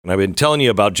And I've been telling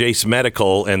you about Jace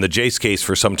Medical and the Jace case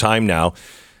for some time now.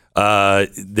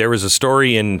 There was a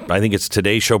story in, I think it's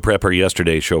today's show prep or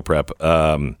yesterday's show prep,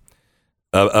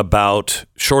 about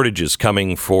shortages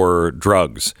coming for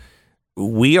drugs.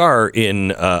 We are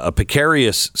in a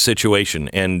precarious situation,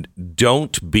 and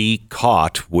don't be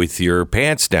caught with your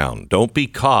pants down. Don't be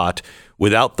caught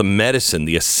without the medicine,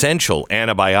 the essential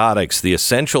antibiotics, the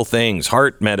essential things,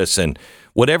 heart medicine.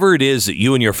 Whatever it is that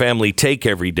you and your family take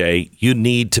every day, you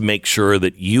need to make sure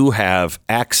that you have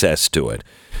access to it.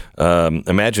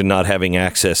 Imagine not having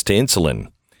access to insulin.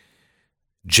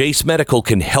 Jace Medical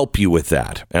can help you with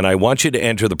that. And I want you to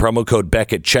enter the promo code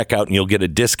Beck at checkout and you'll get a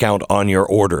discount on your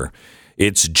order.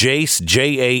 It's Jace,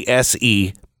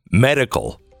 Jase,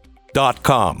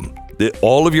 medical.com.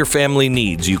 All of your family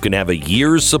needs, you can have a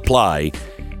year's supply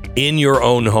in your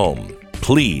own home.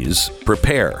 Please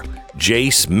prepare.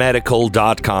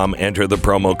 JaceMedical.com. Enter the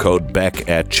promo code Beck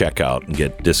at checkout and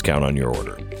get discount on your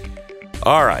order.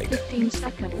 All right.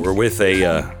 We're with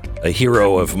a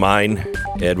hero of mine,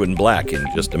 Edwin Black, in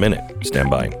just a minute.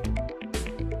 Stand by.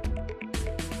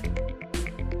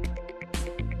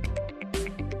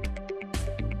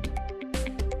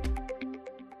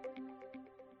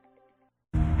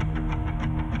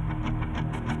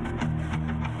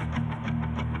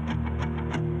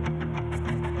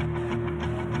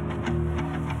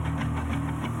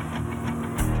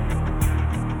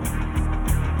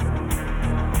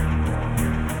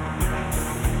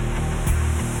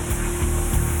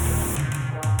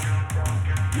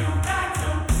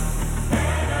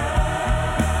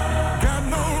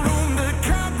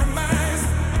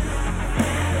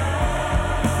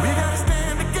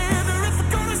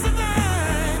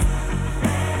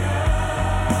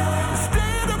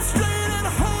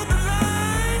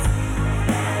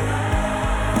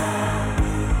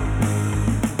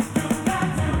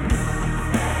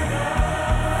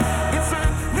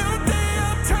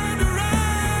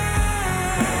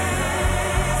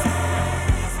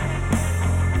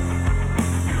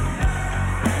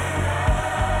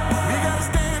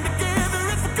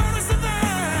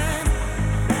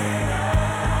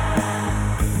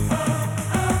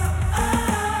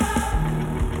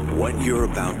 you're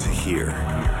about to hear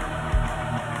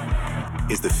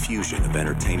is the fusion of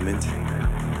entertainment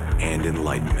and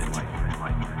enlightenment.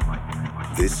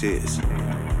 This is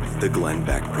the Glenn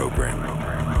Beck Program.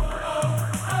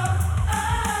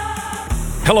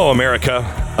 Hello,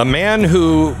 America. A man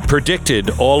who predicted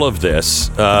all of this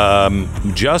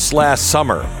just last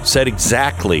summer, said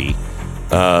exactly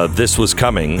this was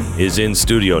coming, is in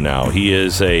studio now. He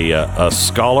is a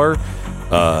scholar,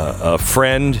 a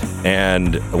friend,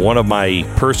 and one of my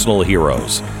personal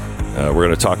heroes. We're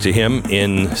going to talk to him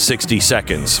in 60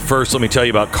 seconds. First, let me tell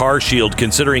you about CarShield.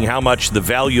 Considering how much the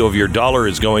value of your dollar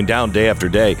is going down day after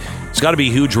day, it's got to be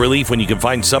a huge relief when you can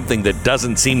find something that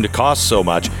doesn't seem to cost so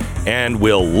much and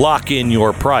will lock in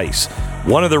your price.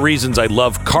 One of the reasons I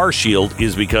love CarShield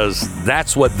is because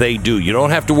that's what they do. You don't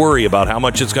have to worry about how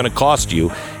much it's going to cost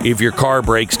you if your car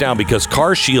breaks down, because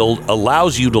CarShield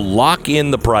allows you to lock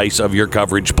in the price of your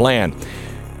coverage plan.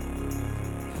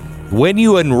 When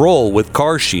you enroll with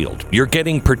CarShield, you're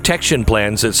getting protection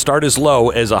plans that start as low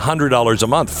as $100 a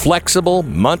month. Flexible,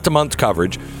 month-to-month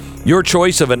coverage. Your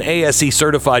choice of an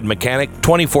ASE-certified mechanic,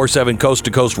 24/7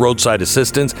 coast-to-coast roadside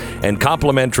assistance, and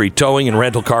complimentary towing and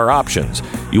rental car options.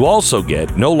 You also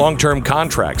get no long-term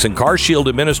contracts, and CarShield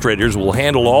administrators will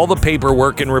handle all the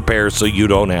paperwork and repairs so you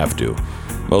don't have to.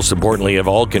 Most importantly of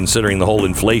all, considering the whole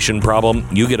inflation problem,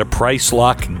 you get a price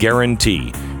lock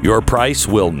guarantee. Your price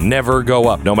will never go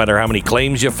up. No matter how many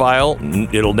claims you file,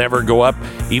 it'll never go up,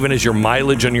 even as your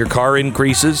mileage on your car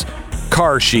increases.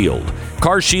 CarShield.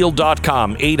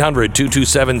 CarShield.com,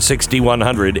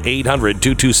 800-227-6100,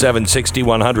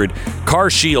 800-227-6100,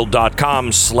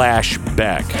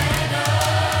 CarShield.com/Beck.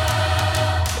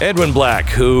 Edwin Black,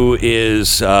 who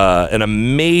is an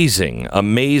amazing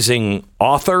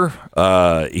author.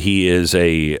 He is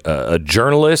a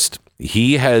journalist.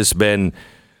 He has been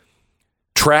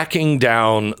tracking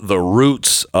down the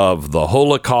roots of the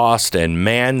Holocaust and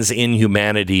man's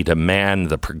inhumanity to man,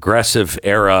 the progressive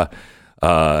era,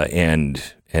 and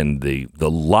the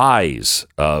lies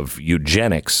of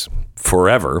eugenics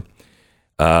forever.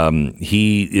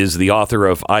 He is the author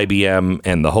of IBM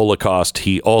and the Holocaust.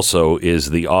 He also is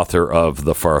the author of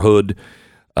the Farhud,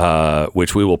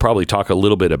 which we will probably talk a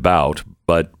little bit about.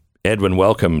 But Edwin,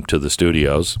 welcome to the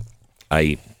studios.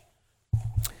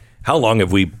 How long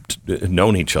have we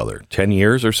known each other? 10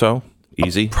 years or so?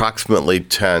 Easy? Approximately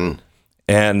 10.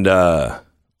 And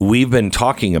we've been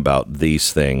talking about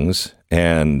these things,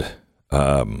 and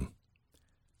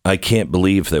I can't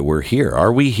believe that we're here.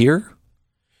 Are we here?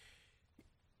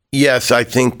 Yes, I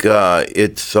think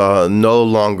it's no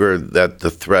longer that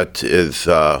the threat is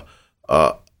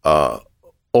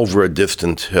over a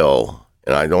distant hill,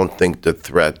 and I don't think the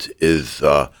threat is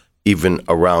even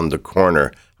around the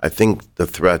corner. I think the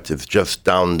threat is just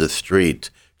down the street.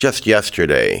 Just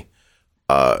yesterday,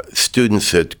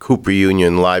 students at Cooper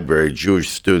Union Library, Jewish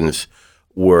students,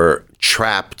 were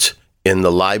trapped in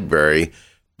the library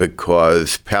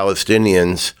because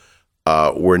Palestinians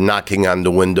were knocking on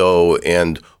the window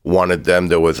and wanted them.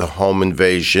 There was a home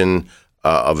invasion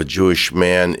of a Jewish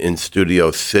man in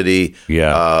Studio City,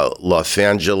 Los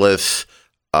Angeles,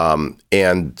 and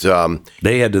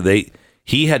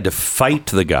he had to fight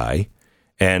the guy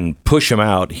and push him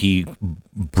out. He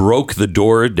broke the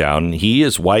door down. He,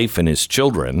 his wife, and his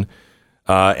children,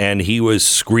 and he was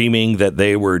screaming that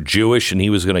they were Jewish and he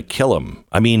was going to kill them.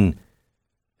 I mean,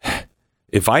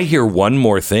 if I hear one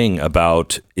more thing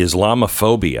about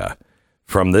Islamophobia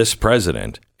from this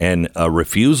president and a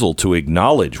refusal to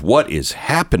acknowledge what is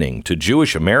happening to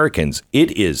Jewish Americans,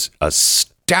 it is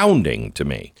astounding to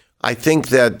me. I think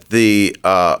that the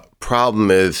problem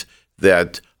is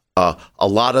that a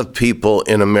lot of people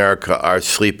in America are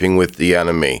sleeping with the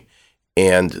enemy,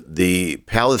 and the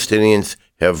Palestinians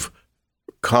have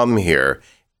come here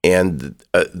and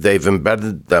they've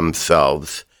embedded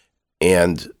themselves,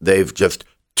 and they've just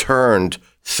turned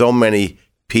so many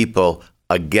people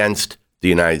against the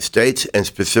United States and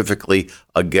specifically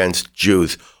against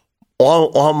Jews.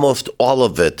 Almost all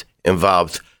of it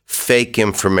involves fake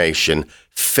information,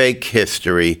 fake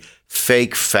history,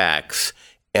 fake facts.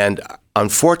 And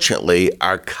unfortunately,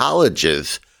 our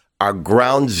colleges are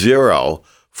ground zero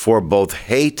for both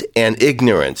hate and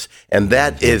ignorance. And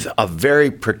that is a very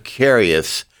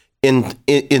precarious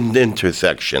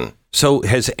intersection. So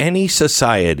has any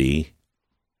society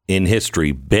in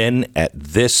history been at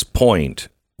this point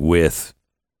with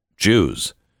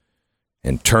Jews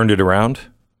and turned it around?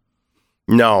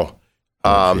 No.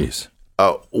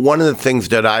 One of the things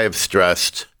that I have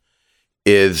stressed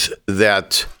is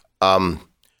that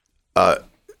I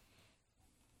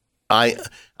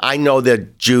know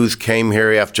that Jews came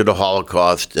here after the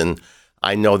Holocaust, and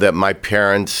I know that my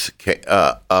parents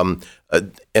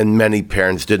and many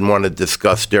parents didn't want to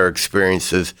discuss their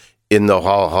experiences in the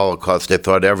Holocaust. They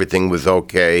thought everything was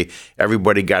okay.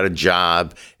 Everybody got a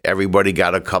job. Everybody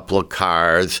got a couple of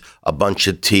cars, a bunch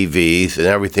of TVs, and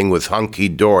everything was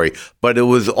hunky-dory. But it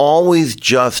was always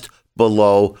just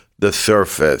below the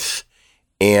surface.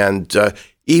 And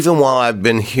even while I've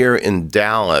been here in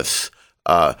Dallas,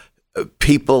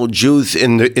 people, Jews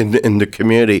in the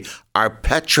community, are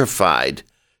petrified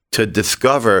to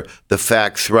discover the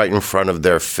facts right in front of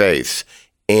their face.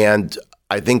 And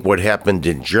I think what happened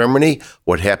in Germany,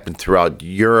 what happened throughout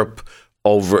Europe,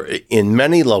 over in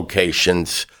many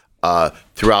locations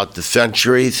throughout the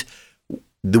centuries,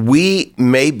 we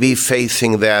may be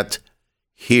facing that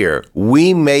here.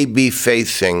 We may be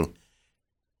facing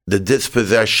the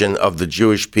dispossession of the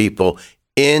Jewish people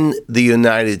in the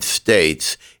United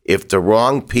States if the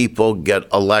wrong people get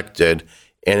elected,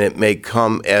 and it may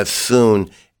come as soon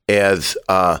as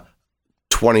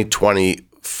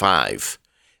 2025.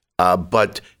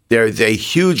 But there's a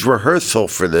huge rehearsal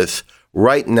for this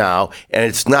right now, and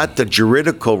it's not the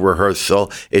juridical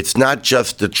rehearsal. It's not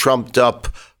just the trumped-up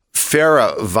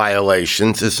FARA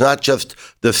violations. It's not just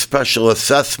the special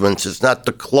assessments. It's not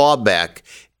the clawback.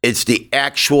 It's the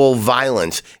actual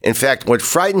violence. In fact, what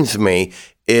frightens me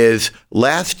is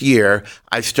last year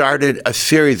I started a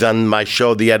series on my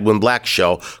show, The Edwin Black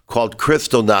Show, called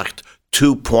Kristallnacht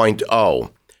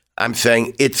 2.0. I'm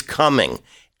saying it's coming.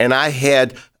 And I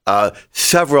had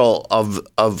several of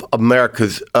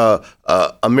America's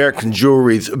American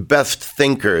Jewry's best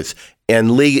thinkers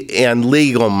and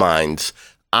legal minds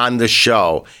on the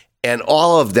show. And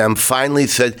all of them finally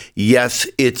said, yes,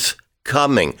 it's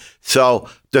coming. So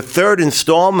the third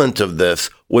installment of this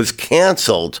was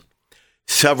canceled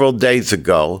several days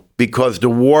ago because the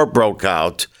war broke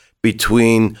out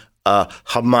between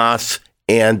Hamas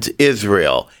and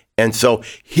Israel. And so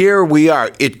here we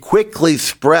are. It quickly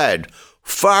spread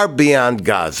far beyond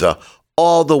Gaza,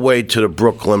 all the way to the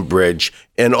Brooklyn Bridge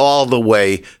and all the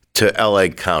way to L.A.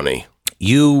 County.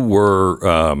 You were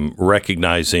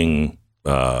recognizing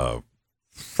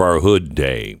Farhud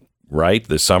Day, right,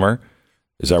 this summer?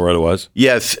 Is that what it was?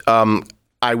 Yes.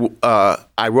 I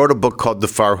wrote a book called The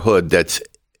Farhud, that's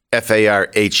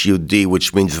Farhud,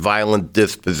 which means violent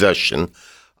dispossession,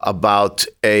 about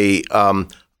a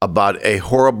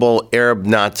horrible Arab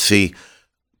Nazi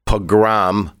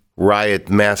pogrom riot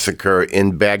massacre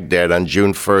in Baghdad on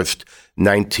June 1st,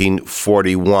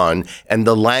 1941. And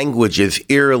the language is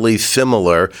eerily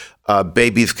similar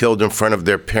babies killed in front of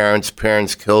their parents,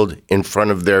 parents killed in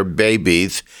front of their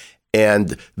babies.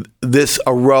 And this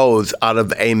arose out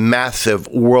of a massive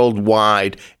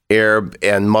worldwide Arab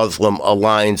and Muslim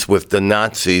alliance with the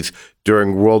Nazis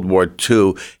during World War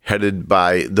II, headed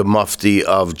by the Mufti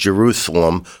of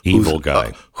Jerusalem. Evil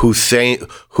guy.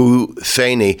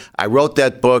 Husseini. I wrote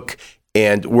that book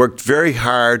and worked very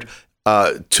hard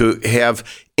to have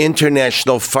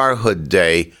International Farhud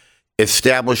Day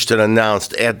established and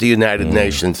announced at the United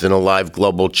Nations in a live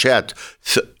global chat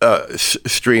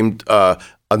streamed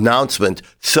announcement.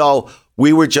 So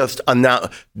we were just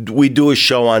we do a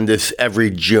show on this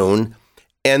every June.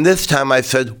 And this time I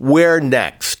said, where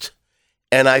next?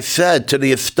 And I said, to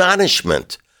the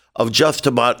astonishment of just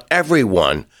about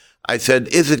everyone, I said,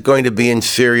 is it going to be in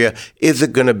Syria? Is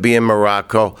it going to be in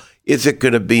Morocco? Is it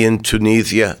going to be in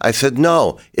Tunisia? I said,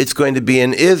 no, it's going to be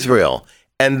in Israel.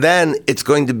 And then it's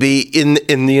going to be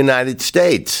in the United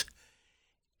States.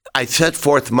 I set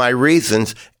forth my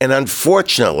reasons, and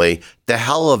unfortunately, the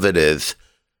hell of it is,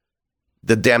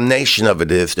 the damnation of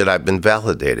it is that I've been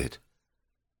validated.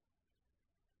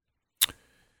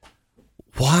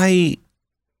 Why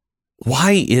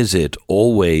is it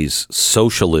always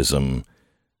socialism,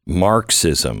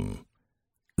 Marxism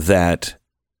that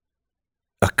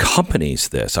accompanies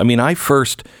this? I mean,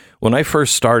 when I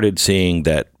first started seeing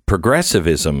that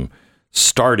progressivism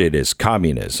started as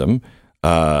communism,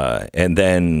 and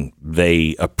then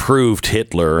they approved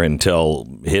Hitler until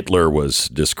Hitler was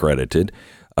discredited,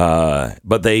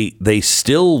 but they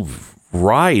still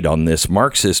ride on this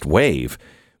Marxist wave.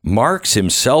 Marx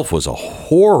himself was a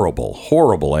horrible,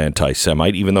 horrible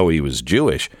anti-Semite, even though he was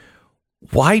Jewish.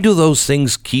 Why do those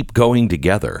things keep going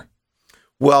together?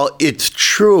 Well, it's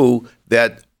true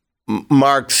that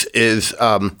Marx is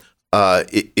an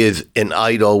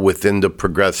idol within the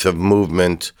progressive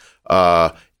movement,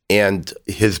 and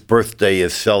his birthday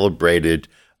is celebrated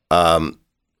all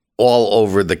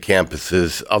over the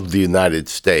campuses of the United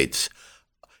States.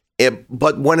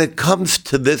 But when it comes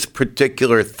to this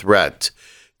particular threat,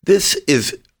 this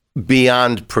is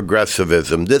beyond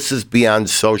progressivism. This is beyond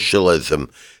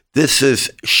socialism. This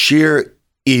is sheer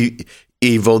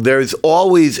evil. There's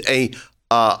always a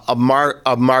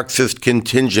Marxist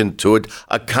contingent to it,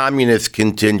 a communist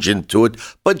contingent to it,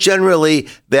 but generally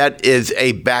that is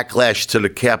a backlash to the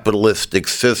capitalistic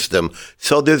system.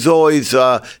 So there's always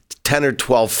 10 or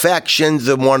 12 factions,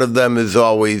 and one of them is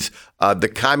always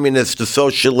the communists, the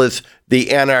socialists,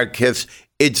 the anarchists.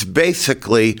 It's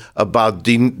basically about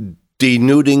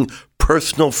denuding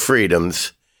personal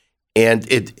freedoms, and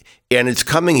it's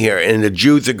coming here. And the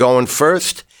Jews are going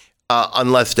first,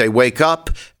 unless they wake up.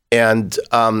 And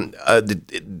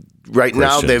right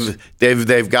now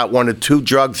they've got one of two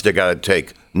drugs they got to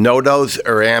take: Nodos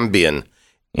or Ambien.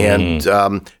 And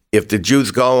if the Jews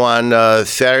go on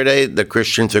Saturday, the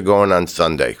Christians are going on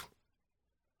Sunday.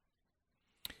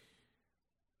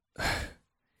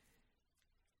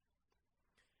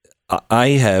 I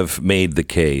have made the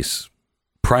case,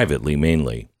 privately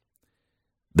mainly,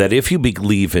 that if you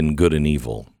believe in good and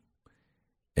evil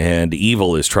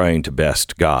is trying to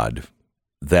best God,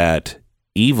 that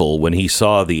evil, when he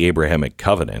saw the Abrahamic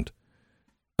covenant,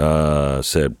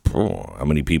 said, how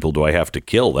many people do I have to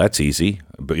kill? That's easy.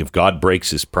 But if God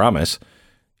breaks his promise,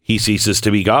 he ceases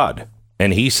to be God.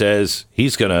 And he says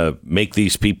he's going to make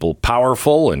these people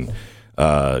powerful and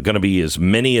going to be as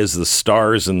many as the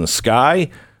stars in the sky.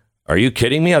 Are you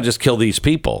kidding me? I'll just kill these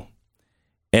people.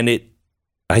 And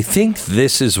I think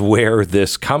this is where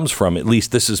this comes from. At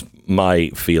least this is my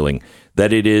feeling,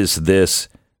 that it is this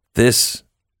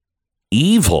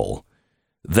evil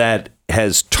that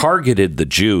has targeted the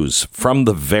Jews from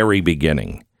the very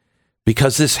beginning,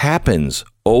 because this happens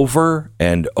over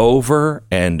and over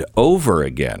and over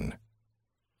again.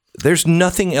 There's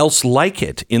nothing else like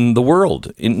it in the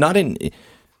world.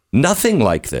 Nothing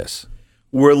like this.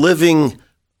 We're living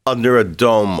under a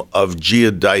dome of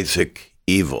geodesic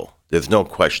evil. There's no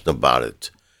question about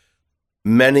it.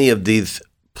 Many of these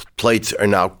plates are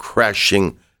now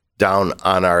crashing down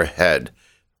on our head.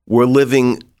 We're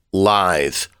living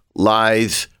lies.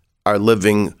 Lies are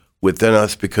living within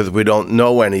us because we don't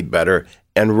know any better.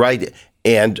 And right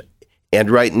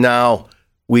now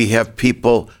we have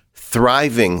people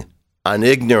thriving on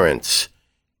ignorance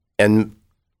and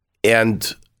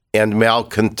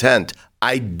malcontent.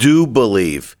 I do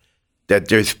believe that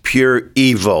there's pure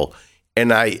evil,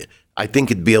 and I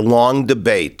think it'd be a long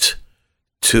debate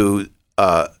to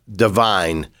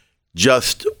divine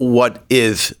just what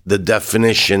is the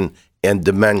definition and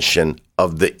dimension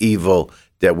of the evil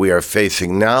that we are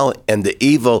facing now, and the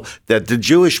evil that the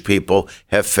Jewish people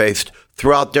have faced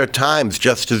throughout their times,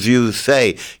 just as you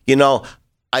say. You know,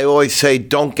 I always say,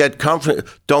 don't get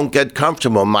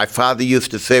comfortable. My father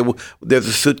used to say, well, there's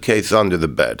a suitcase under the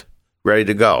bed, ready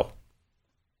to go.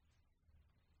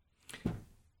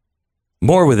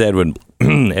 More with Edwin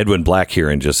Black here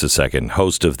in just a second,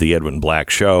 host of The Edwin Black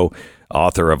Show,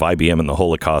 author of IBM and the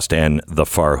Holocaust and The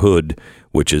Farhud,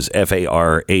 which is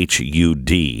Farhud,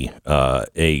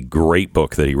 a great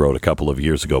book that he wrote a couple of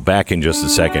years ago. Back in just a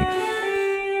second.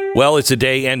 Well, it's a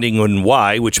day ending in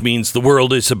Y, which means the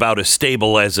world is about as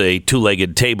stable as a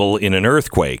two-legged table in an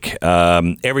earthquake.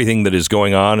 Everything that is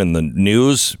going on in the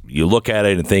news, you look at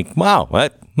it and think, wow,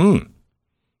 what?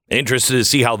 Interested to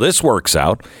see how this works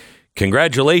out.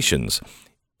 Congratulations.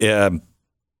 It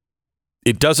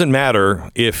doesn't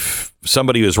matter if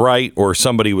somebody was right or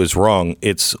somebody was wrong.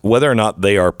 It's whether or not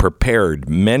they are prepared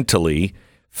mentally,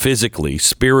 physically,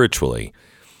 spiritually.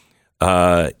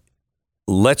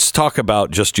 Let's talk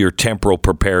about just your temporal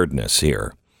preparedness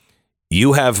here.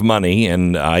 You have money,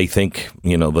 and I think,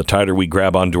 the tighter we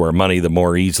grab onto our money, the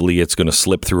more easily it's going to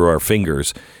slip through our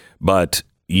fingers. But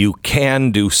you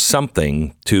can do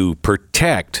something to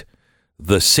protect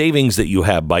the savings that you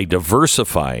have by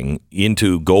diversifying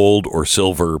into gold or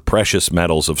silver, precious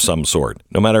metals of some sort,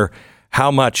 no matter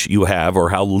how much you have or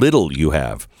how little you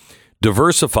have.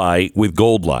 Diversify with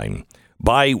Goldline.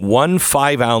 Buy 1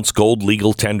 5-ounce gold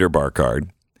legal tender bar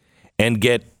card and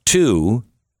get 2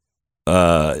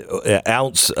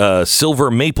 ounce silver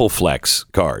Maple Flex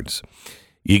cards.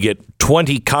 You get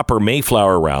 20 copper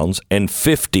Mayflower rounds and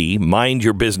 50 Mind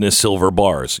Your Business silver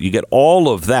bars. You get all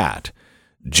of that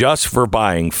just for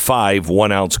buying 5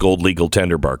 1-ounce gold legal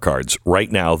tender bar cards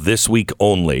right now, this week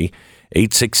only.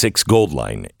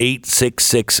 866-GOLDLINE,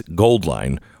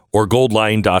 866-GOLDLINE, or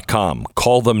goldline.com.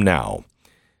 Call them now.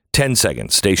 10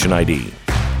 seconds, station ID.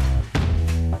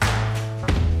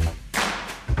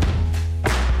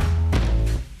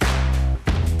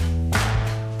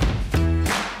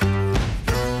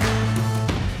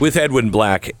 With Edwin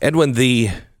Black. Edwin,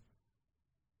 the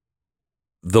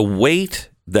weight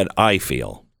that I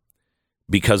feel,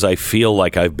 because I feel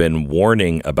like I've been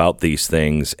warning about these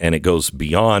things, and it goes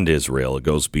beyond Israel, it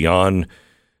goes beyond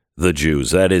the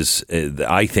Jews. That is,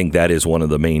 I think that is one of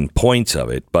the main points of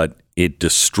it, but it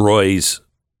destroys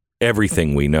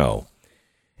everything we know.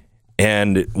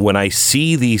 And when I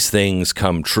see these things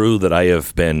come true that I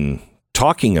have been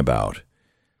talking about,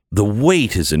 the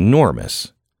weight is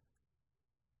enormous.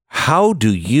 How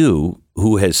do you,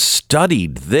 who has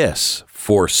studied this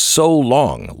for so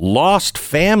long, lost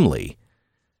family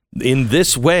in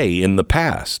this way in the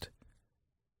past,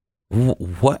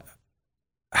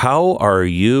 how are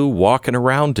you walking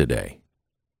around today?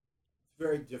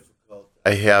 Very difficult.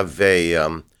 I have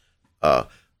a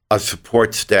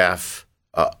support staff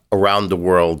around the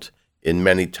world in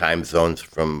many time zones,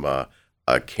 from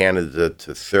Canada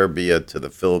to Serbia to the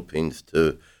Philippines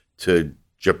to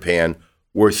Japan.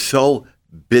 We're so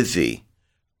busy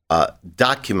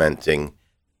documenting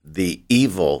the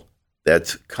evil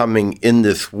that's coming in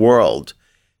this world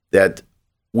that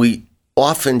we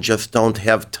often just don't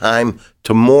have time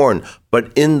to mourn.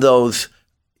 But in those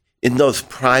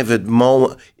private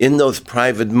moments,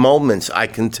 I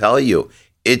can tell you,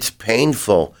 it's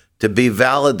painful to be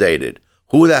validated.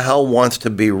 Who the hell wants to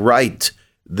be right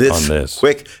this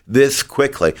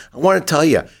quickly? I want to tell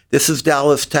you, this is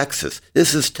Dallas, Texas.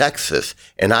 This is Texas.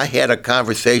 And I had a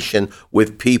conversation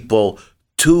with people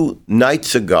 2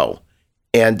 nights ago,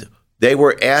 and they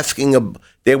were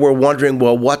wondering,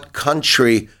 well, what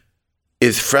country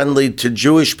is friendly to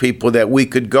Jewish people that we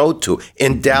could go to?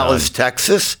 In Dallas,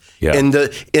 Texas? Yeah. In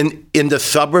the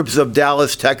suburbs of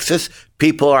Dallas, Texas,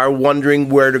 people are wondering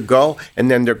where to go, and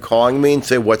then they're calling me and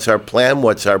say, what's our plan?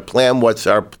 What's our plan? What's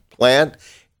our plan?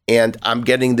 And I'm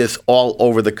getting this all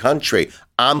over the country.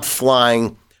 I'm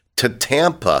flying to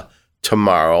Tampa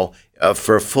tomorrow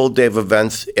for a full day of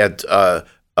events at the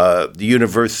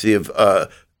University of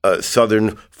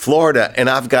Southern Florida, and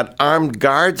I've got armed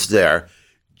guards there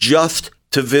just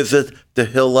to visit the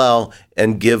Hillel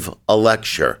and give a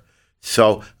lecture.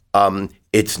 So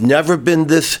it's never been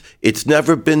this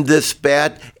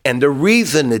bad, and the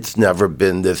reason it's never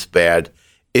been this bad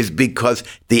is because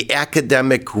the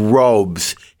academic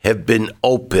robes have been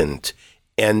opened,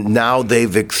 and now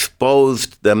they've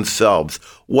exposed themselves.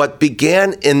 What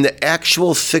began in the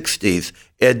actual 60s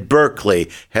at Berkeley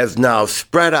has now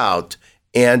spread out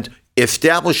and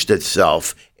established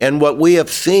itself. And what we have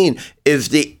seen is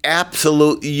the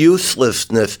absolute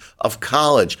uselessness of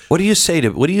college. What do you say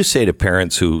to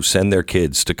parents who send their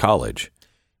kids to college?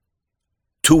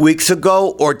 2 weeks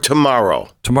ago or tomorrow?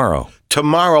 Tomorrow.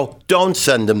 tomorrow, don't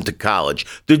send them to college.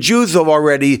 The Jews have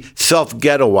already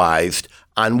self-ghettoized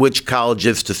on which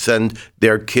colleges to send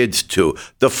their kids to.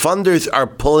 The funders are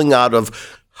pulling out of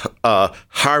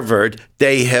Harvard.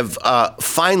 They have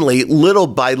finally, little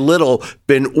by little,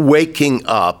 been waking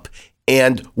up,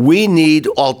 and we need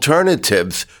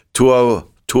alternatives to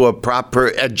a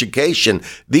proper education.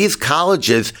 These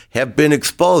colleges have been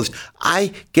exposed.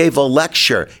 I gave a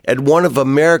lecture at one of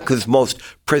America's most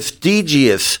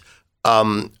prestigious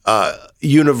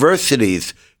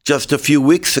universities just a few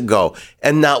weeks ago,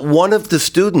 and not one of the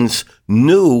students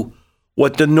knew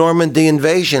what the Normandy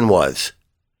invasion was.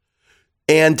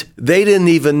 And they didn't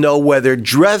even know whether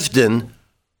Dresden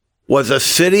was a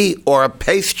city or a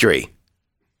pastry.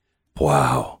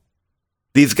 Wow.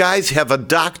 These guys have a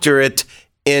doctorate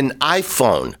in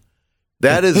iPhone.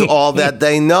 That is all that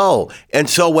they know. And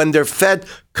so when they're fed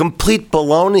complete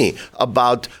baloney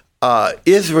about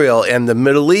Israel and the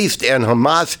Middle East and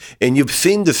Hamas, and you've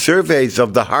seen the surveys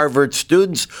of the Harvard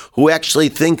students who actually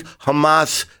think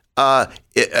Hamas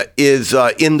is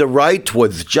in the right,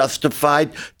 was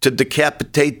justified to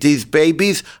decapitate these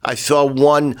babies. I saw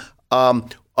one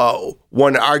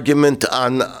argument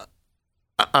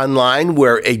online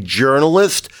where a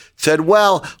journalist said,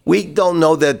 well, we don't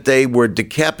know that they were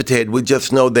decapitated. We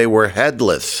just know they were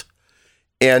headless.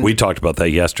 And we talked about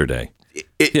that yesterday.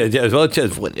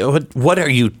 What are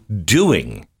you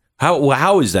doing?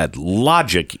 How is that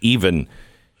logic even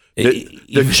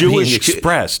Jewish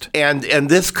expressed? And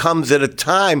this comes at a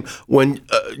time when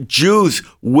Jews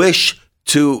wish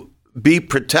to be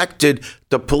protected.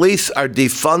 The police are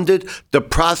defunded. The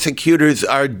prosecutors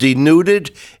are denuded.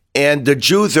 And the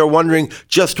Jews are wondering,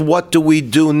 just what do we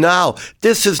do now?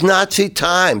 This is Nazi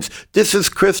times. This is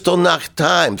Kristallnacht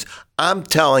times. I'm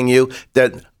telling you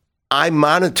that I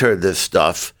monitor this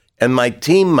stuff, and my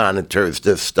team monitors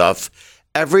this stuff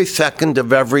every second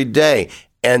of every day.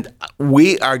 And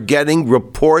we are getting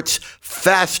reports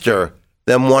faster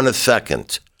than one a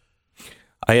second.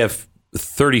 I have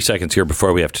 30 seconds here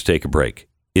before we have to take a break.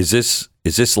 Is this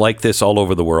like this all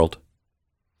over the world?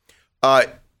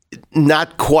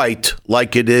 Not quite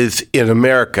like it is in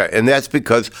America. And that's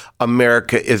because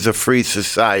America is a free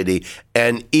society,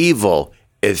 and evil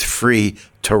is free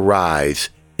to rise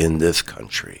in this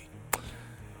country.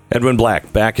 Edwin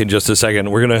Black, back in just a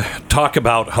second. We're going to talk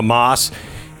about Hamas,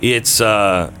 its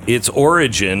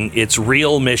origin, its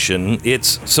real mission.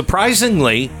 It's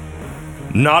surprisingly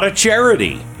not a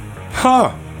charity.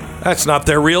 That's not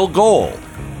their real goal.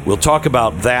 We'll talk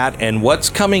about that and what's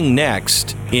coming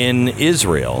next in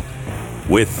Israel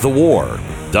with the war.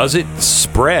 Does it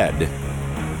spread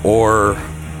or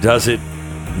does it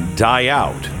die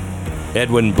out?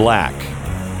 Edwin Black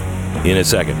in a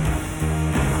second.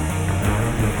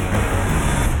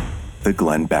 The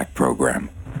Glenn Beck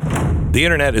Program. The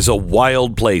internet is a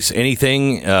wild place.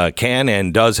 Anything can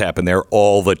and does happen there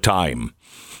all the time,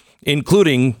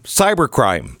 including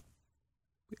cybercrime.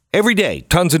 Every day,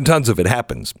 tons and tons of it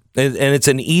happens. And it's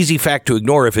an easy fact to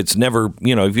ignore if it's never,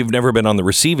 if you've never been on the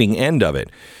receiving end of it.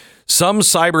 Some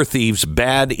cyber thieves'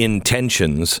 bad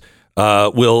intentions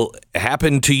will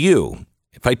happen to you.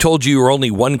 If I told you were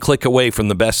only one click away from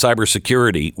the best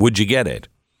cybersecurity, would you get it?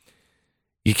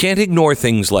 You can't ignore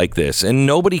things like this, and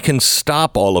nobody can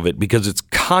stop all of it because it's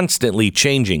constantly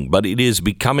changing, but it is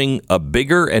becoming a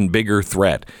bigger and bigger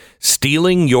threat,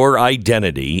 stealing your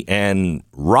identity and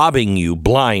robbing you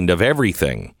blind of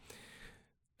everything.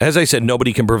 As I said,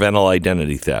 nobody can prevent all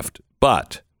identity theft,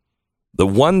 but the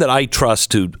one that I trust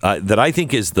to, that I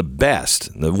think is the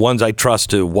best, the ones I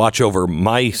trust to watch over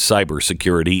my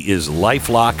cybersecurity is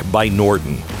LifeLock by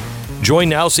Norton. Join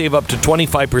now, save up to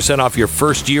 25% off your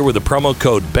first year with the promo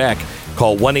code BECK.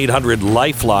 Call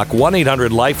 1-800-LIFELOCK,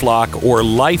 1-800-LIFELOCK, or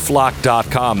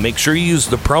lifelock.com. Make sure you use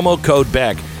the promo code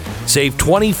BECK. Save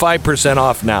 25%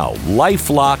 off now.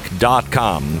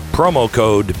 lifelock.com, promo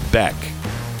code BECK.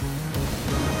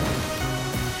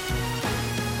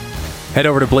 Head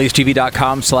over to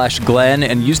blazetv.com/Glenn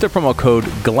and use the promo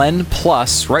code Glenn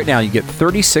Plus. Right now, you get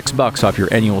 $36 off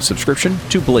your annual subscription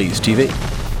to Blaze TV.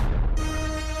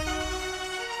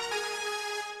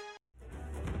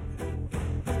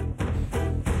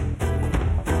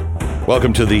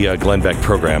 Welcome to the Glenn Beck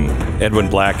program. Edwin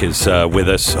Black is with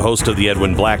us, host of the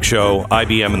Edwin Black Show,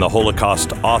 IBM and the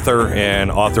Holocaust author,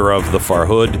 and author of The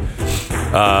Farhud.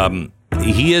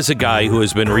 He is a guy who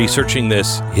has been researching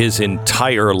this his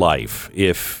entire life.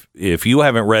 If you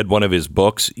haven't read one of his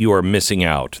books, you are missing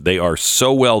out. They are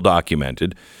so well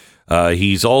documented.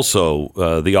 He's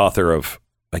also the author of,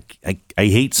 I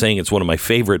hate saying it's one of my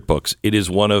favorite books. It is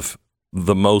one of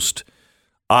the most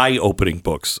eye-opening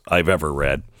books I've ever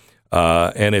read.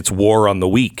 and it's War on the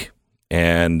Weak,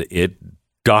 and it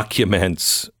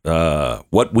documents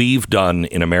what we've done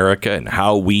in America and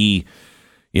how we,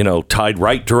 tied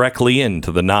right directly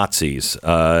into the Nazis,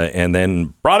 and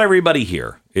then brought everybody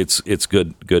here. It's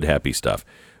good, happy stuff.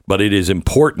 But it is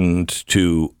important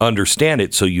to understand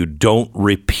it so you don't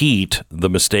repeat the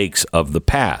mistakes of the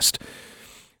past.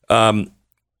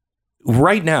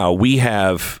 Right now, we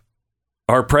have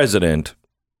our president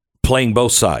playing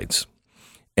both sides.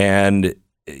 And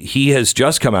he has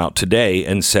just come out today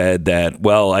and said that,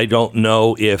 well, I don't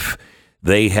know if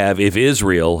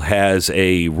Israel has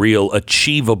a real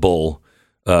achievable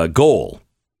goal.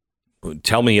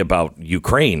 Tell me about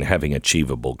Ukraine having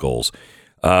achievable goals.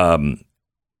 And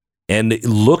it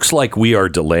looks like we are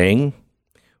delaying.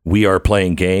 We are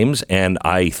playing games. And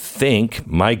I think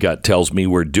my gut tells me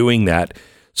we're doing that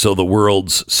so the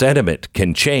world's sentiment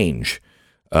can change.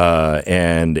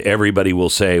 And everybody will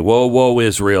say, whoa,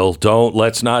 Israel,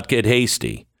 let's not get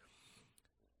hasty.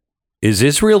 Is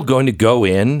Israel going to go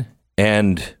in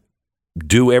and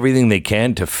do everything they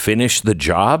can to finish the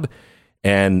job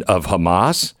of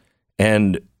Hamas?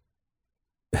 And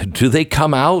do they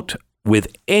come out with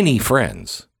any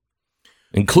friends,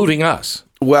 including us?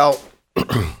 Well,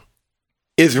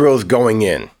 Israel's going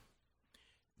in.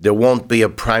 There won't be a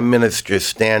prime minister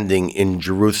standing in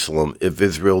Jerusalem if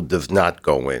Israel does not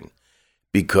go in,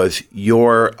 because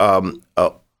your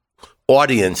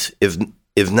audience is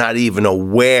not even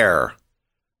aware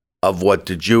of what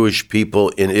the Jewish people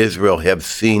in Israel have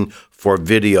seen for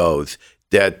videos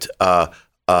that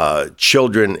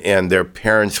children and their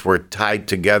parents were tied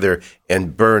together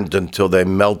and burned until they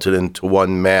melted into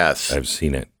one mass. I've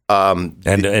seen it.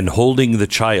 And holding the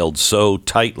child so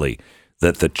tightly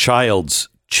that the child's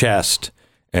chest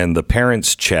and the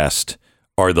parent's chest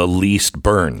are the least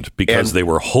burned because they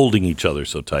were holding each other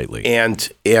so tightly.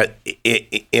 And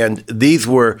these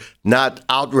were not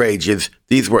outrages.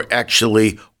 These were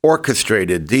actually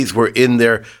orchestrated. These were in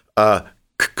their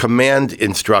command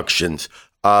instructions.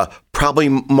 Probably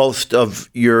most of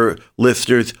your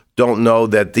listeners don't know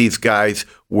that these guys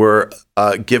were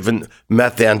given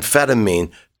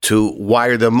methamphetamine to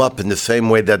wire them up in the same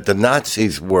way that the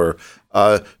Nazis were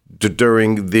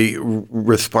during the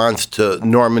response to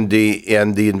Normandy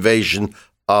and the invasion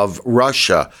of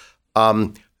Russia.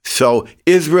 So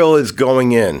Israel is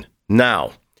going in.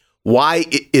 Now, why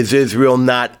is Israel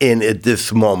not in at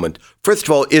this moment? First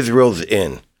of all, Israel's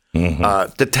in.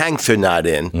 Mm-hmm. The tanks are not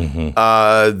in.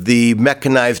 Mm-hmm. The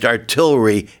mechanized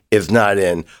artillery is not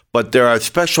in. But there are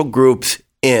special groups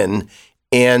in,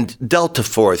 and Delta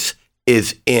Force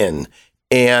is in.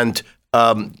 And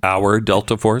our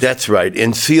Delta Force? That's right.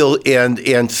 And SEAL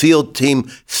Team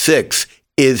 6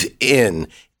 is in.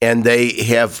 And they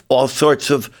have all sorts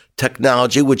of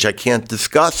technology, which I can't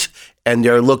discuss. And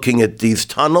they're looking at these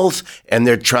tunnels, and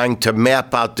they're trying to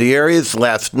map out the areas.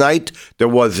 Last night, there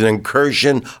was an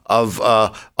incursion of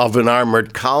an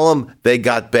armored column. They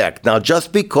got back. Now,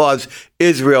 just because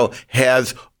Israel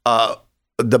has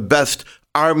the best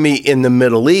army in the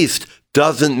Middle East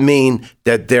doesn't mean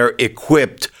that they're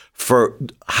equipped for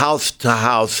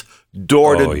house-to-house,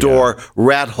 door-to-door,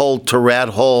 rat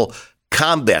hole-to-rat-hole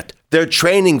combat. They're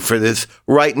training for this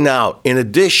right now. In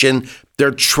addition,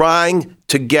 they're trying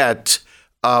to get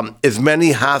as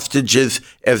many hostages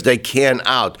as they can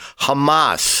out.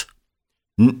 Hamas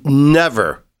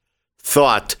never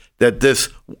thought that this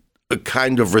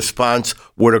kind of response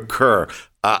would occur.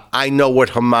 I know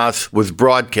what Hamas was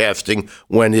broadcasting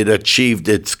when it achieved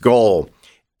its goal.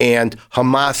 And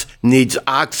Hamas needs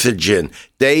oxygen.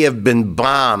 They have been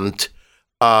bombed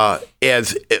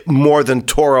as more than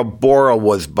Tora Bora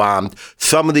was bombed.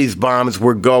 Some of these bombs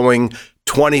were going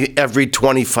every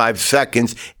 25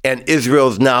 seconds, and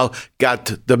Israel's now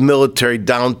got the military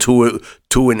down to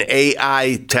an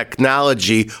AI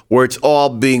technology where it's all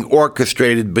being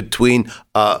orchestrated between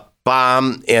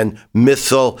bomb and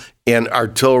missile and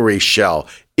artillery shell.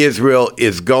 Israel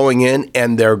is going in,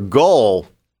 and their goal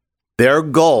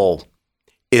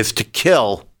is to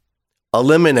kill,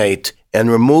 eliminate, and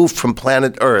remove from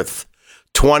planet Earth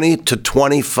 20 to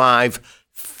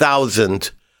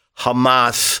 25,000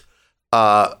 Hamas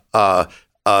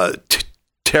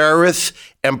terrorists,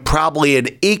 and probably an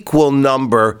equal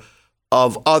number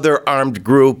of other armed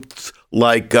groups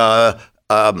like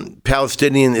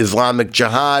Palestinian Islamic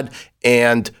Jihad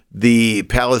and the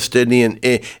Palestinian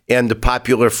and the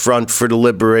Popular Front for the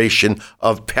Liberation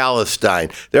of Palestine.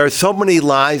 There are so many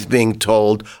lies being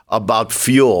told about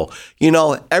fuel. You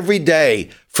know, every day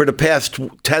for the past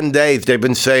 10 days, they've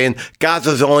been saying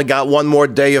Gaza's only got one more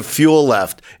day of fuel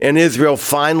left. And Israel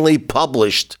finally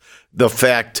published the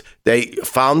fact they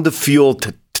found the fuel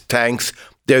to tanks.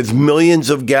 There's millions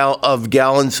of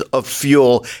gallons of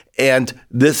fuel, and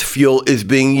this fuel is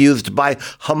being used by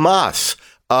Hamas.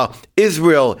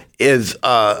 Israel is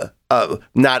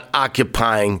not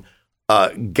occupying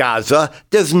Gaza.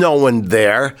 There's no one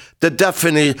there.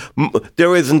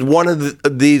 There isn't one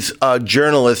of these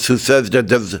journalists who says that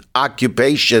there's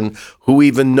occupation who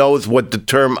even knows what the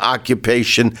term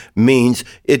occupation means.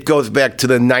 It goes back to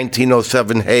the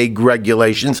 1907 Hague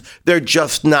regulations. They're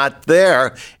just not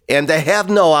there, and they have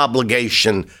no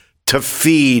obligation to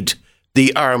feed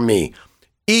the army.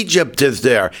 Egypt is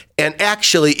there. And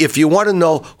actually, if you want to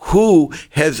know who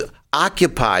has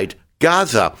occupied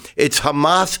Gaza, it's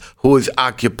Hamas who has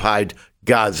occupied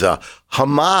Gaza.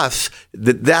 Hamas,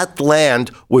 that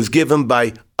land was given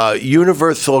by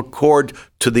Universal Accord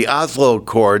to the Oslo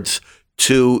Accords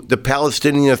to the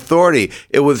Palestinian Authority.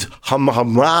 It was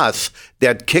Hamas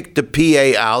that kicked the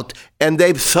PA out, and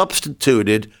they've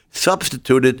substituted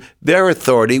their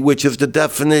authority, which is the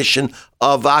definition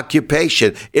of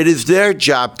occupation. It is their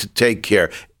job to take care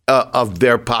of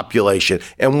their population.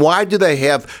 And why do they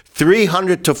have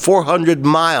 300 to 400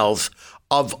 miles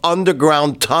of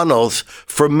underground tunnels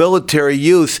for military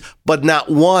use, but not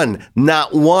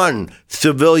one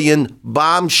civilian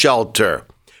bomb shelter?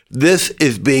 This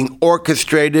is being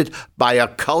orchestrated by a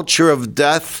culture of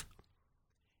death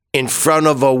in front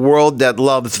of a world that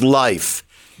loves life.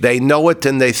 They know it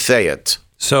and they say it.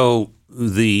 So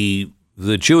the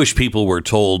Jewish people were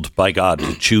told by God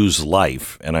to choose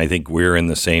life, and I think we're in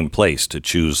the same place to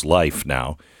choose life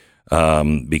now,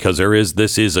 because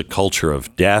this is a culture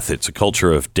of death. It's a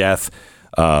culture of death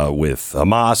with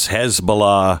Hamas,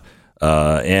 Hezbollah,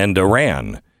 and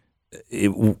Iran.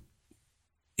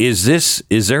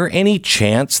 Is there any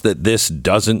chance that this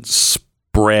doesn't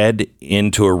spread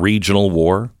into a regional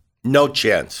war? No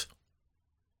chance.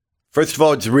 First of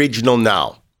all, it's regional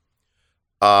now.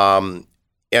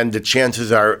 And the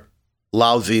chances are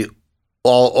lousy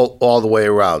all the way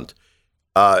around.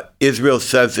 Israel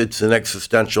says it's an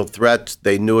existential threat.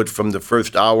 They knew it from the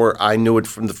first hour. I knew it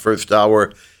from the first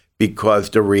hour, because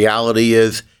the reality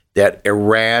is that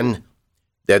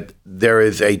that there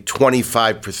is a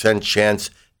 25% chance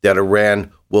that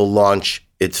Iran will launch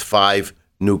its 5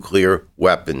 nuclear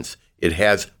weapons. It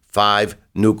has 5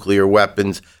 nuclear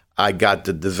weapons. I got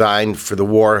the design for the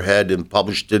warhead and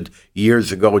published it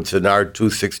years ago. It's an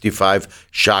R-265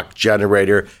 shock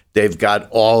generator. They've got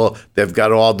all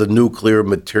the nuclear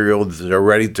materials that are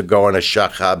ready to go on a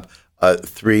Shahab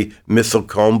 3 missile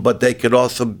cone, but they could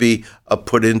also be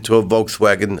put into a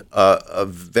Volkswagen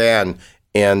van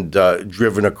and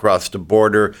driven across the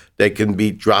border. They can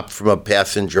be dropped from a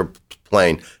passenger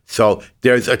plane. So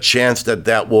there's a chance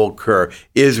that will occur.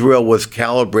 Israel was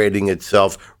calibrating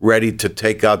itself, ready to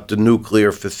take out the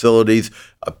nuclear facilities.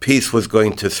 A peace was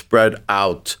going to spread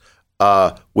out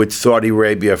with Saudi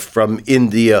Arabia from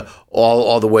India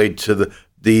all the way to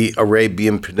the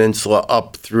Arabian Peninsula,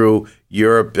 up through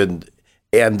Europe and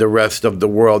the rest of the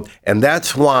world. And that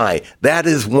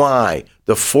is why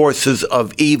the forces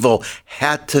of evil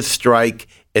had to strike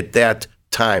at that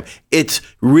time. It's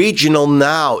regional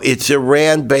now. It's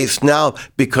Iran-based now,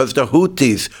 because the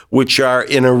Houthis, which are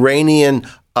an Iranian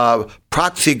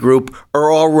proxy group, are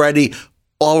already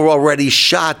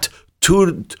shot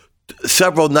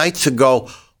several nights ago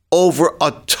over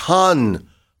a ton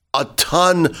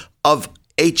of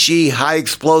HE, high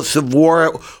explosive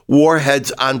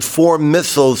warheads on 4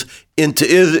 missiles into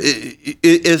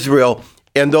Israel,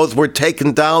 and those were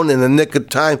taken down in the nick of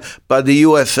time by the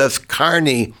USS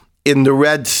Carney in the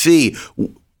Red Sea.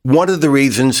 One of the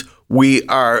reasons we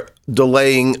are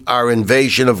delaying our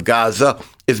invasion of Gaza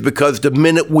is because the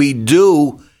minute we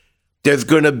do, there's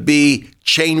going to be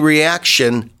chain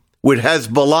reaction with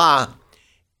Hezbollah,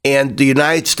 and the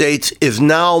United States is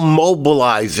now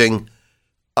mobilizing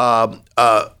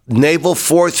naval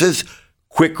forces,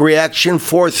 quick reaction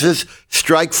forces,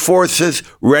 strike forces,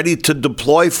 ready to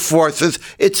deploy forces.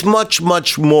 It's much,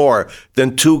 much more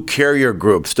than 2 carrier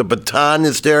groups. The baton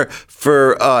is there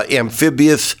for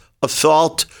amphibious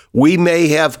assault. We may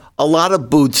have a lot of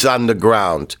boots on the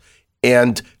ground,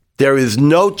 and there is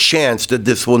no chance that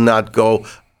this will not go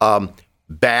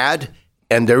bad,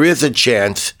 and there is a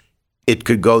chance it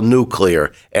could go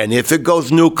nuclear. And if it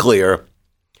goes nuclear,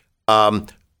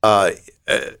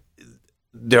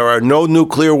 there are no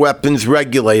nuclear weapons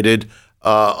regulated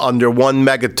under 1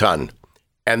 megaton,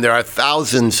 and there are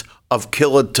thousands of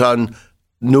kiloton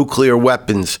nuclear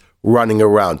weapons running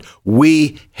around.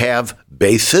 We have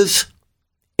bases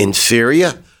in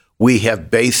Syria. We have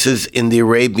bases in the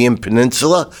Arabian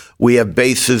Peninsula. We have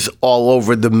bases all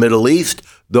over the Middle East.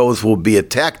 Those will be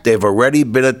attacked. They've already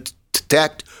been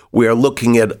attacked. we are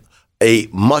looking at a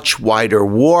much wider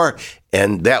war,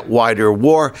 and that wider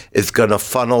war is going to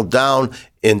funnel down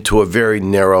into a very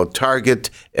narrow target,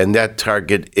 and that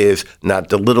target is not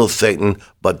the little Satan,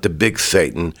 but the big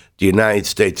Satan, the United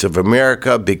States of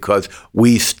America, because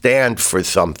we stand for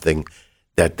something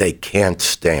that they can't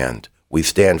stand. We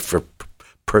stand for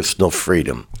personal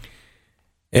freedom.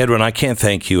 Edwin, I can't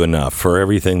thank you enough for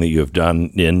everything that you have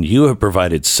done, and you have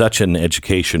provided such an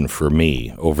education for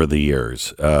me over the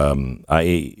years.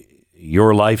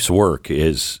 Your life's work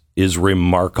is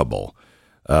remarkable,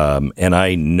 and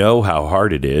I know how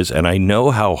hard it is, and I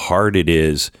know how hard it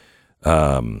is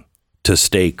to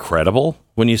stay credible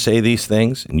when you say these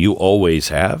things, and you always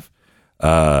have,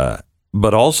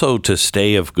 but also to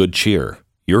stay of good cheer.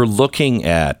 You're looking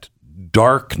at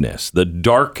darkness, the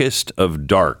darkest of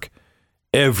dark,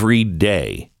 every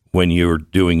day when you're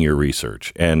doing your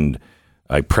research, and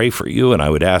I pray for you, and I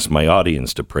would ask my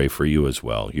audience to pray for you as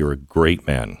well. You're a great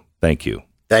man. Thank you.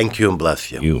 Thank you and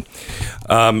bless you.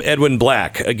 Edwin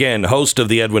Black, again, host of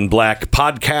the Edwin Black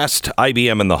podcast,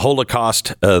 IBM and the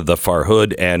Holocaust, the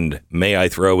Farhud, and may I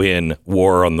throw in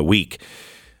War on the Week.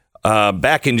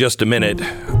 Back in just a minute.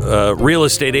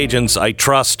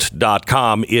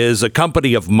 RealestateAgentsITrust.com is a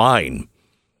company of mine.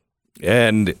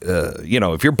 And,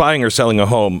 if you're buying or selling a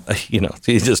home, you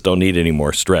just don't need any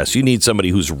more stress. You need somebody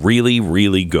who's really,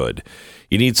 really good.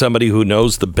 You need somebody who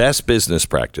knows the best business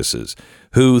practices,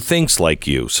 who thinks like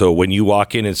you. So when you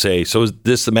walk in and say, so is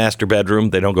this the master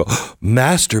bedroom? They don't go,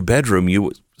 master bedroom,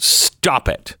 stop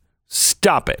it.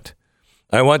 Stop it.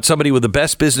 I want somebody with the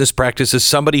best business practices,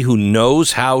 somebody who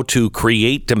knows how to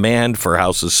create demand for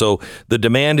houses. So the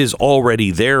demand is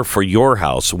already there for your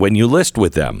house when you list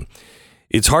with them.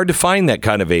 It's hard to find that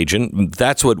kind of agent.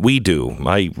 That's what we do.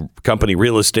 My company,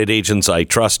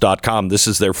 RealestateAgentsITrust.com, this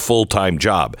is their full-time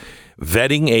job.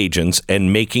 Vetting agents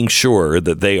and making sure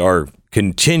that they are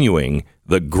continuing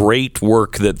the great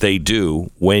work that they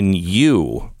do when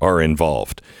you are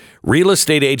involved.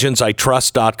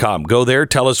 RealestateAgentsITrust.com. Go there.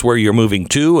 Tell us where you're moving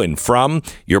to and from.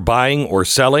 You're buying or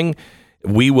selling.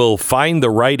 We will find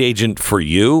the right agent for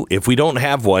you. If we don't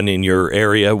have one in your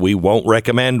area, we won't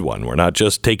recommend one. We're not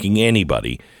just taking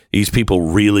anybody. These people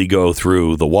really go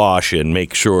through the wash and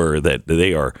make sure that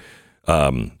they are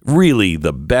really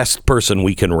the best person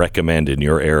we can recommend in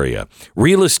your area.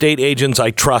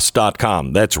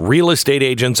 RealestateAgentsITrust.com. That's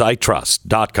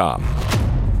RealestateAgentsITrust.com.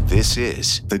 This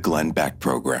is the Glenn Beck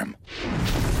Program.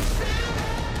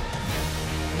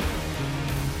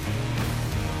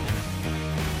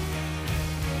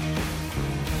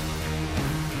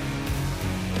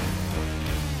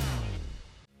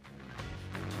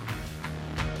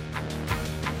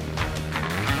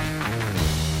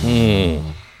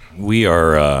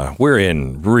 We're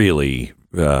in really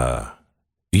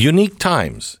unique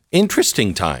times,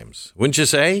 interesting times, wouldn't you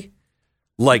say?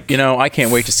 Like, I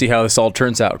can't wait to see how this all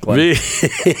turns out, Glenn.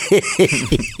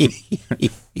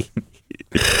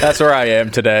 That's where I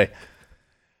am today.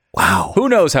 Wow. Who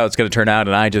knows how it's going to turn out,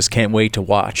 and I just can't wait to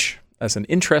watch as an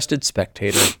interested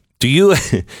spectator. Do you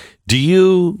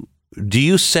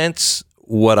sense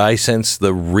what I sense,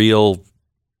 a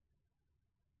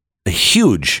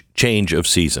huge change of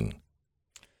season?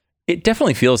 It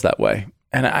definitely feels that way.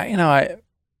 And I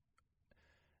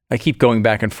keep going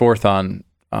back and forth on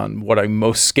what I'm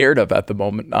most scared of at the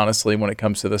moment, honestly, when it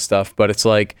comes to this stuff. But it's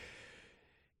like,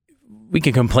 we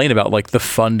can complain about like the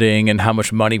funding and how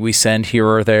much money we send here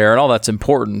or there, and all that's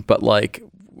important. But like,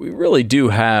 we really do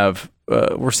have,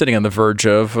 we're sitting on the verge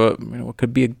of what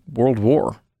could be a world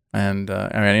war. And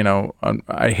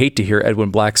I hate to hear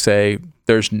Edwin Black say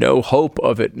there's no hope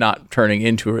of it not turning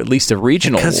into at least a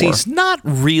regional war. Because he's not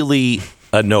really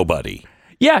a nobody.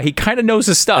 Yeah, he kind of knows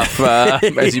his stuff,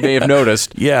 as you may have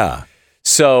noticed. Yeah.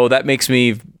 So that makes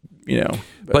me,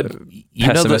 but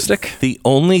pessimistic. The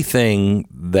only thing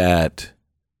that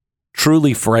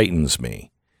truly frightens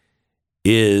me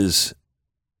is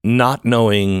not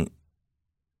knowing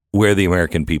where the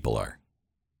American people are,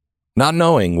 not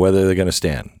knowing whether they're going to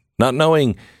stand, not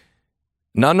knowing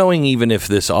even if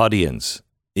this audience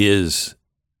is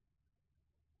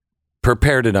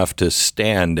prepared enough to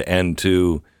stand and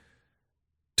to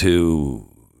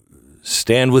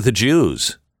stand with the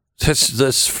Jews. That's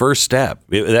this first step.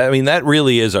 That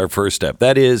really is our first step.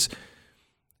 That is,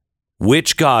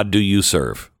 which God do you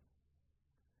serve?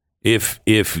 If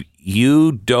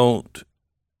you don't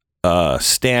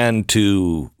stand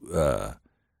to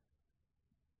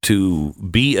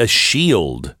be a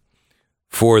shield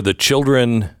for the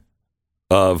children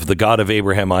of the God of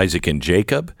Abraham, Isaac, and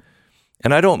Jacob,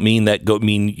 and I don't mean that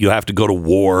mean you have to go to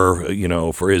war,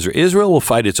 for Israel. Israel will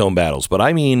fight its own battles, but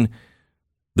I mean,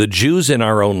 the Jews in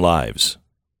our own lives.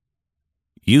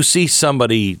 You see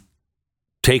somebody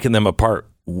taking them apart.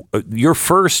 Your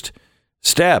first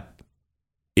step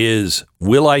is,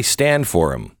 will I stand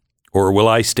for him or will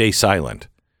I stay silent?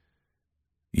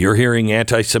 You're hearing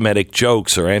anti-Semitic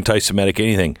jokes or anti-Semitic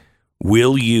anything.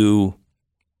 Will you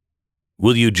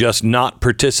just not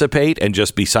participate and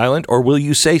just be silent, or will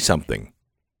you say something?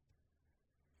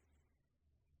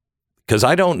 Because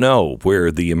I don't know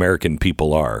where the American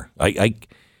people are. I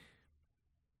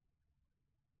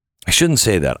shouldn't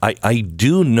say that. I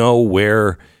do know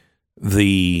where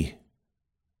the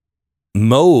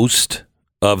most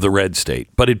of the red state,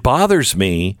 but it bothers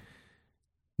me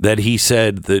that he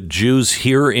said the Jews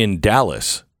here in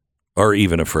Dallas are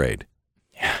even afraid.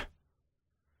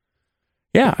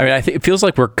 Yeah. I mean, I think it feels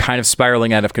like we're kind of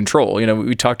spiraling out of control. You know,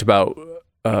 we talked about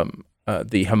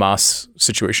the Hamas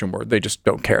situation where they just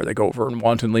don't care. They go over and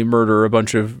wantonly murder a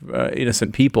bunch of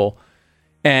innocent people.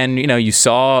 And, you know, you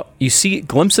see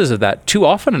glimpses of that too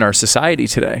often in our society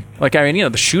today. Like, I mean, you know,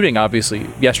 the shooting obviously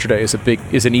yesterday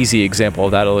is an easy example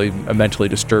of that, a mentally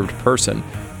disturbed person.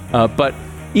 But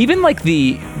even like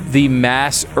the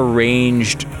mass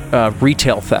arranged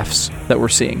retail thefts that we're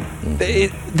seeing,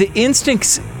 the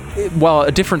instincts, while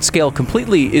a different scale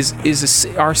completely,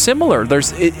 are similar.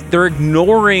 They're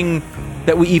ignoring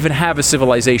that we even have a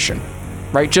civilization,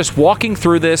 right? Just walking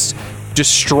through this,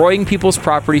 destroying people's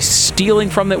property, stealing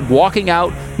from it, walking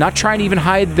out, not trying to even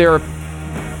hide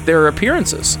their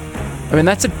appearances. I mean,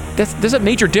 there's a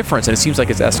major difference, and it seems like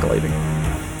it's escalating.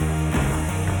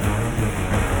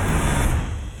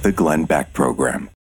 The Glenn Beck Program.